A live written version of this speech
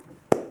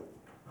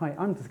Hi,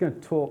 I'm just going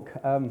to talk,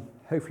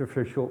 hopefully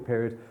for a short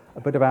period,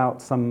 a bit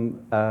about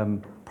some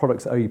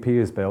products that OUP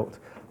has built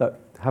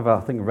that have, I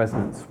think, a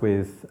resonance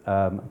with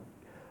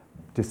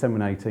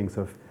disseminating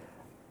sort of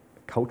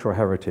cultural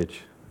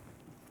heritage.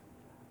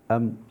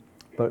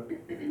 But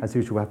as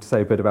usual, we have to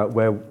say a bit about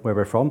where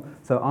we're from.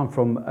 So I'm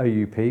from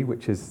OUP,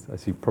 which is,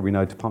 as you probably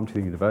know, Department of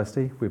the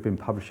University. We've been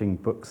publishing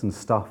books and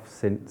stuff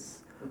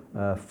since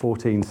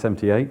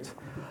 1478.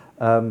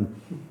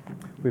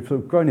 We've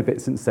sort of grown a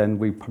bit since then.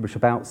 We publish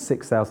about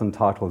 6,000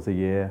 titles a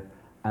year,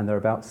 and there are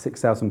about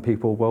 6,000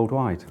 people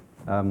worldwide.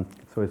 So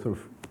we've sort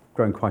of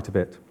grown quite a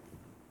bit.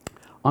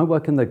 I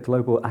work in the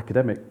global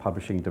academic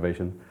publishing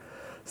division,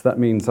 so that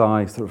means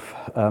I sort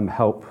of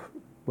help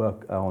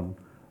work on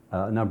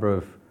a number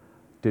of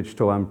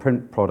digital and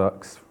print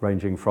products,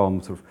 ranging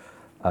from sort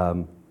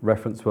of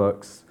reference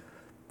works,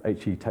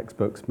 HE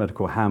textbooks,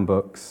 medical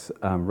handbooks,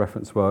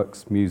 reference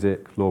works,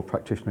 music, law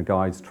practitioner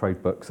guides,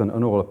 trade books, and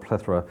all a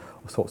plethora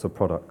of sorts of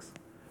products.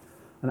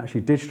 And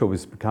actually digital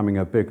is becoming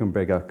a bigger and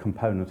bigger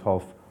component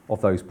of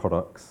those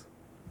products.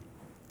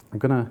 I'm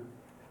going to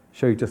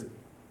show you just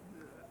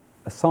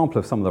a sample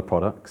of some of the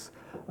products,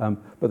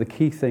 but the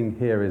key thing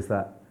here is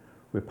that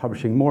we're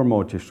publishing more and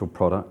more digital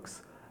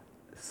products.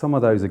 Some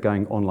of those are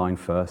going online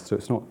first, so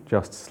it's not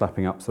just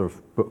slapping up sort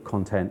of book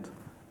content,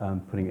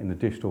 putting it in the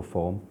digital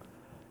form.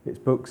 It's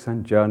books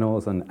and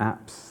journals and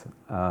apps,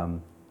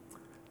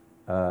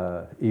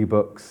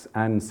 ebooks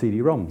and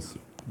CD-ROMs.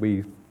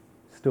 We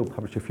still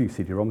publish a few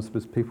CD-ROMs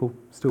because people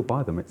still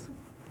buy them. It's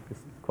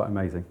quite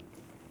amazing.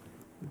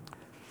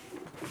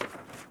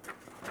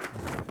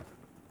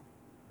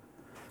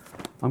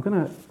 I'm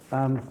going to,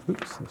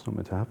 oops, that's not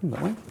meant to happen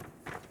that way.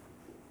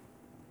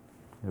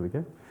 There we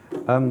go.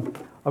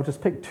 I'll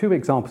just pick two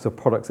examples of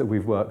products that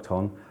we've worked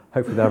on.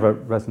 Hopefully they have a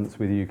resonance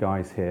with you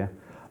guys here.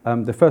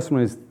 The first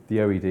one is the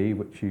OED,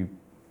 which you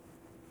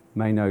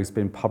may know has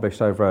been published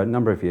over a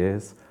number of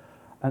years.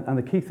 And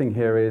the key thing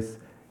here is,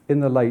 in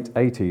the late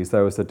 80s,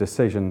 there was a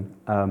decision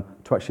to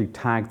actually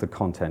tag the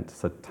content.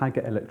 So tag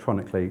it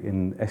electronically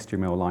in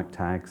HTML-like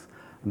tags.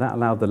 And that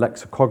allowed the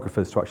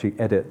lexicographers to actually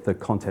edit the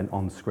content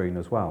on screen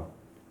as well.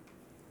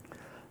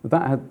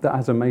 That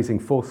has amazing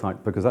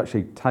foresight, because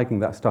actually tagging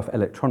that stuff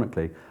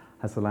electronically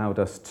has allowed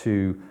us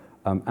to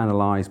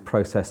analyse,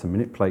 process and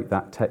manipulate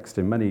that text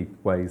in many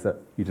ways that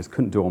you just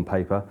couldn't do on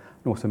paper,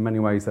 and also many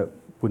ways that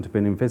wouldn't have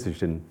been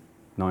envisaged in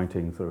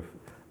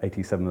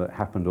 1987 that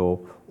happened,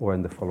 or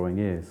in the following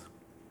years.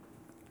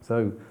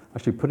 So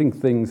actually putting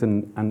things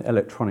in an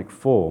electronic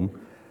form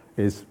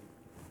is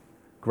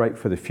great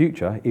for the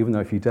future, even though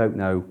if you don't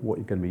know what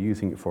you're going to be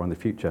using it for in the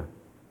future.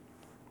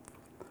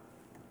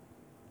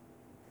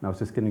 I was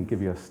just going to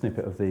give you a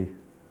snippet of the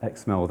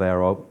XML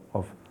there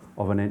of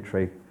an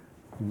entry.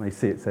 You may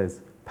see it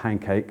says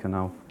pancake,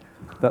 and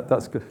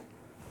that's good.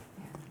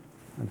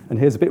 And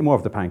here's a bit more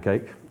of the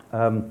pancake.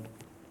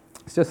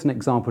 It's just an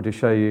example to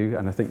show you,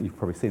 and I think you've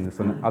probably seen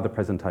this on other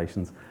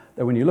presentations,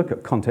 that when you look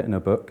at content in a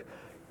book,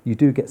 you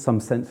do get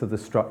some sense of the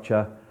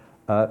structure,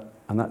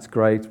 and that's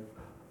great.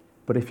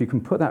 But if you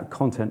can put that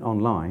content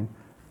online,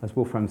 as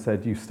Wolfram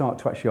said, you start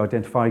to actually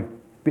identify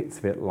bits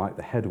of it, like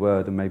the head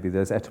word, and maybe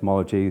there's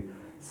etymology,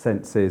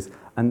 senses,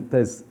 and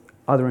there's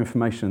other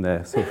information in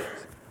there.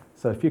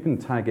 So if you can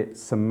tag it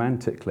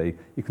semantically,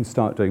 you can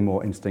start doing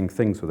more interesting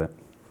things with it.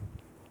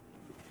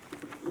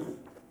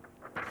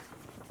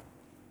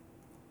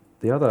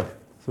 The other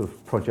sort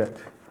of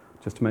project,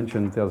 just to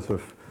mention, the other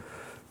sort of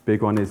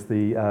big one is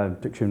the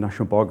Dictionary of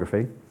National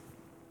Biography.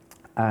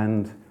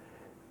 And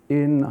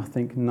in, I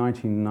think,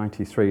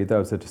 1993, there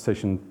was a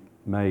decision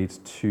made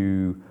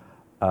to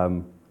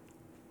run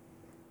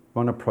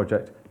a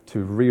project to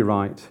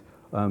rewrite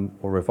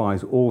or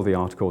revise all the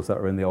articles that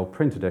are in the old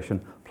print edition,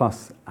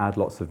 plus add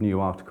lots of new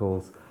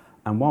articles.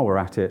 And while we're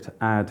at it,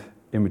 add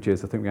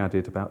images. I think we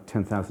added about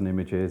 10,000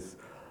 images,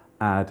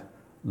 add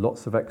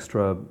lots of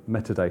extra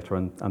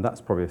metadata, and that's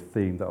probably a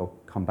theme that I'll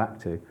come back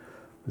to,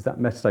 because that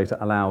metadata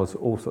allows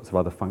all sorts of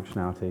other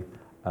functionality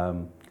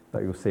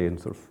that you'll see in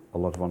sort of a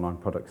lot of online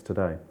products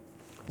today.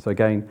 So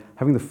again,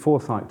 having the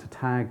foresight to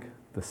tag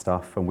the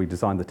stuff, and we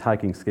designed the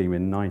tagging scheme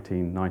in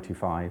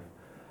 1995,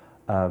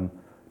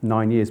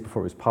 9 years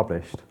before it was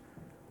published,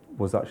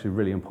 was actually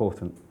really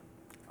important.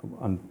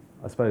 And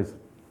I suppose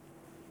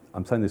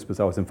I'm saying this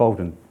because I was involved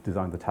in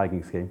designing the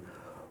tagging scheme.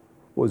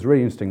 What was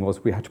really interesting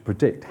was we had to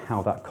predict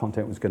how that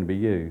content was going to be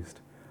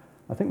used.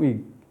 I think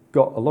we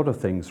got a lot of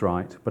things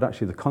right, but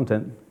actually the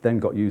content then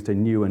got used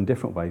in new and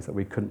different ways that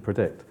we couldn't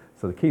predict.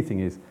 So the key thing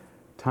is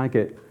tag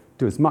it,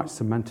 do as much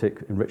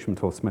semantic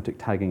enrichment or semantic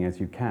tagging as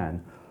you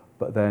can,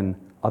 but then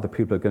other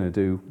people are going to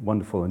do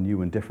wonderful and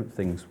new and different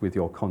things with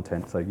your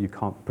content, so you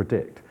can't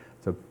predict.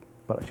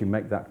 But actually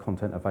make that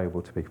content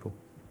available to people.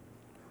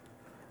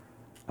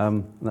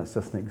 That's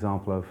just an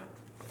example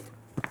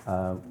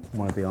of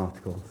one of the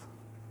articles.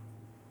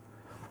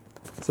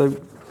 So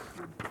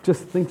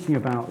just thinking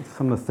about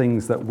some of the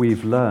things that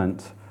we've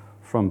learnt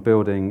from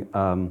building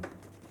online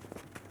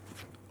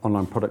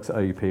products at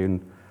OUP,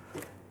 and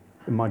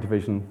in my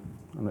division,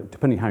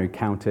 depending how you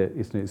count it,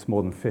 it's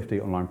more than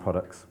 50 online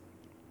products.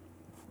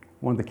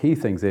 one of the key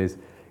things is,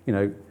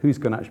 who's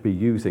going to actually be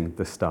using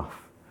the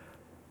stuff?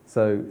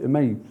 So it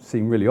may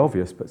seem really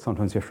obvious, but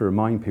sometimes you have to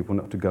remind people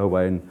not to go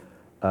away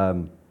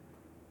and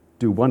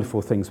do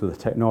wonderful things with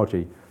the technology.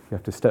 You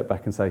have to step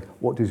back and say,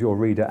 what does your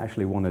reader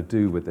actually want to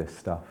do with this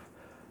stuff?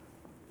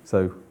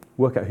 So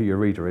work out who your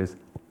reader is,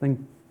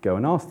 then go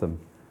and ask them.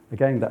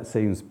 Again, that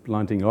seems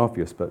blindingly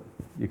obvious, but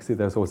you can see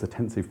there's always a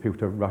tendency for people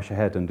to rush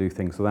ahead and do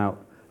things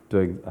without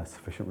doing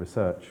sufficient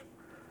research.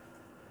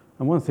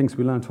 And one of the things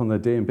we learned on the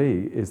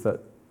D&B is that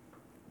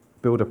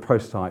build a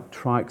prototype,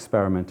 try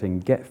experimenting,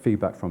 get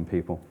feedback from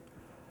people.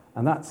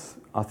 And that's,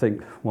 I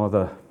think, one of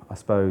the,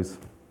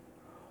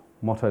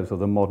 mottos of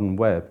the modern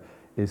web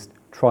is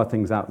try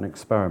things out and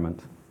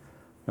experiment.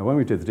 Now, when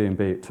we did the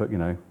D&B, it took,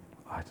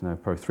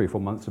 probably 3 or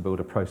 4 months to build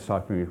a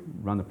prototype, and we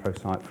ran the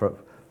prototype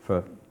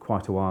for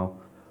quite a while.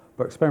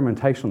 But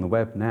experimentation on the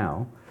web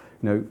now,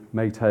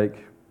 may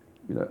take,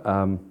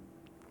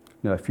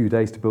 a few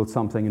days to build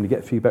something and you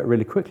get feedback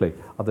really quickly.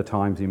 Other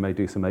times you may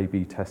do some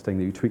A/B testing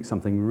that you tweak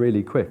something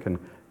really quick and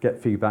get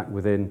feedback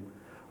within,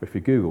 if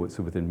you Google, it's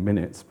within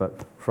minutes,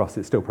 but for us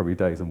it's still probably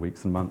days and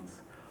weeks and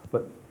months.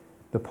 But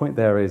the point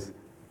there is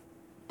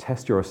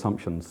test your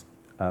assumptions.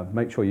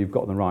 Make sure you've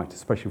got them right,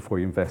 especially before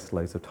you invest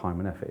loads of time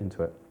and effort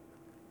into it.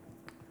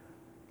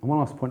 And one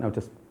last point I'll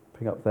just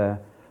pick up there.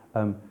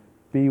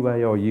 Be where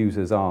your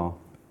users are.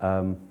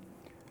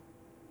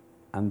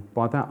 And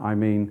by that I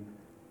mean,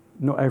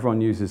 not everyone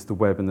uses the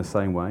web in the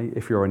same way.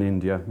 If you're in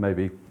India,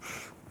 maybe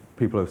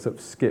people have sort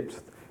of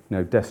skipped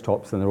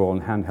desktops and they're all on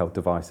handheld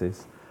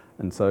devices.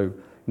 And so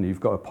you've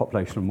got a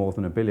population of more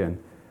than 1 billion.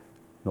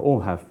 Not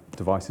all have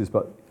devices,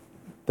 but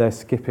they're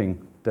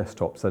skipping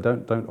desktops. So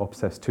don't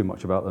obsess too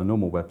much about the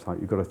normal website.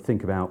 You've got to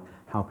think about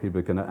how people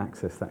are going to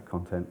access that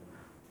content.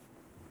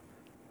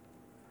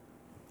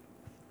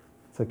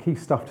 So key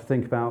stuff to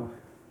think about,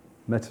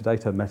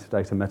 metadata,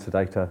 metadata,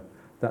 metadata.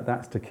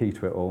 That's the key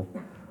to it all.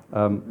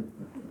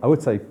 I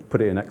would say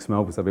put it in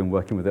XML because I've been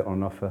working with it on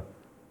and off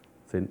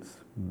since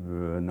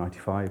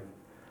 95.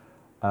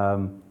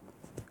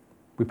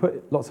 We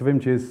put lots of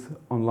images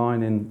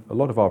online in a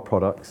lot of our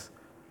products,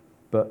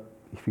 but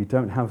if you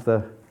don't have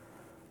the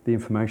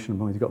information, as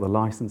long as you've got the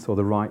license or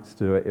the rights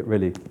to do it, it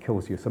really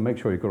kills you. So make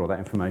sure you've got all that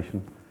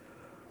information.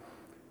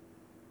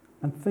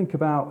 And think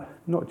about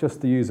not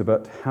just the user,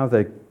 but how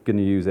they're going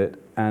to use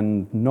it,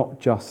 and not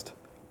just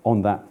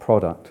on that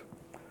product.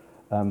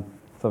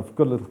 So I've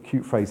got a little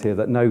cute phrase here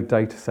that no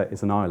data set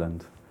is an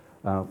island.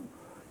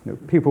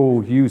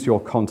 People use your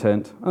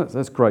content,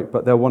 that's great,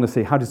 but they'll want to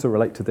see how does it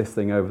relate to this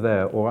thing over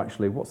there, or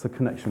actually what's the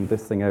connection with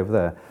this thing over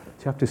there.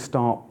 So you have to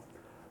start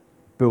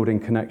building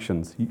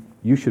connections.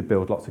 You should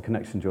build lots of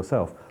connections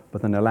yourself,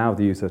 but then allow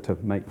the user to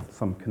make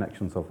some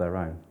connections of their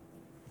own.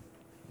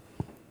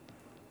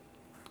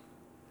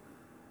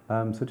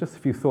 So just a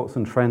few thoughts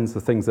and trends,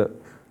 the things that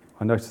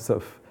I noticed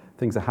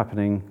things are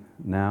happening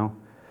now.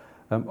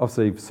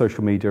 Obviously,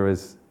 social media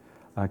has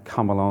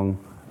come along,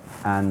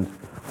 and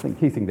I think the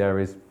key thing there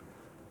is,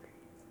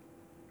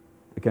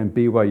 again,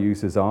 be where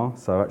users are.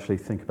 So actually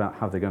think about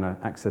how they're going to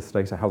access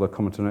data, how they'll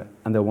comment on it,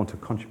 and they'll want to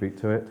contribute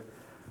to it.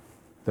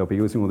 They'll be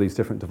using all these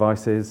different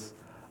devices.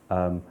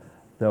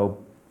 They'll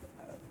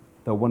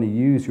want to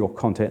use your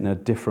content in a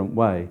different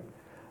way.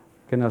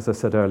 Again, as I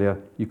said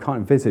earlier, you can't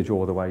envisage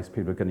all the ways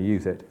people are going to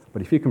use it,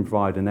 but if you can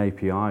provide an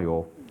API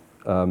or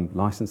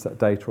license that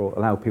data or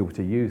allow people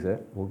to use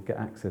it or get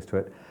access to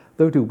it,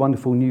 they'll do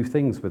wonderful new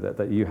things with it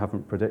that you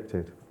haven't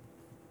predicted.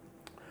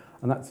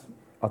 And that's,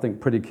 I think,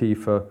 pretty key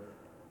for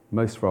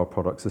most of our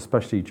products,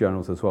 especially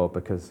journals as well,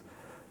 because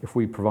if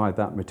we provide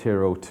that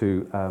material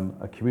to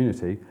a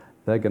community,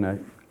 they're going to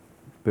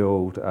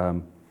build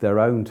their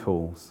own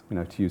tools,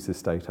 to use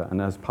this data.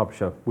 And as a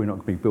publisher, we're not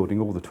going to be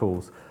building all the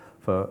tools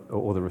for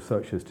all the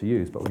researchers to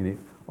use, but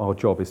our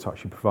job is to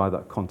actually provide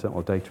that content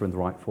or data in the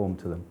right form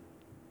to them.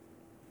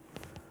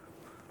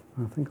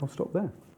 I think I'll stop there.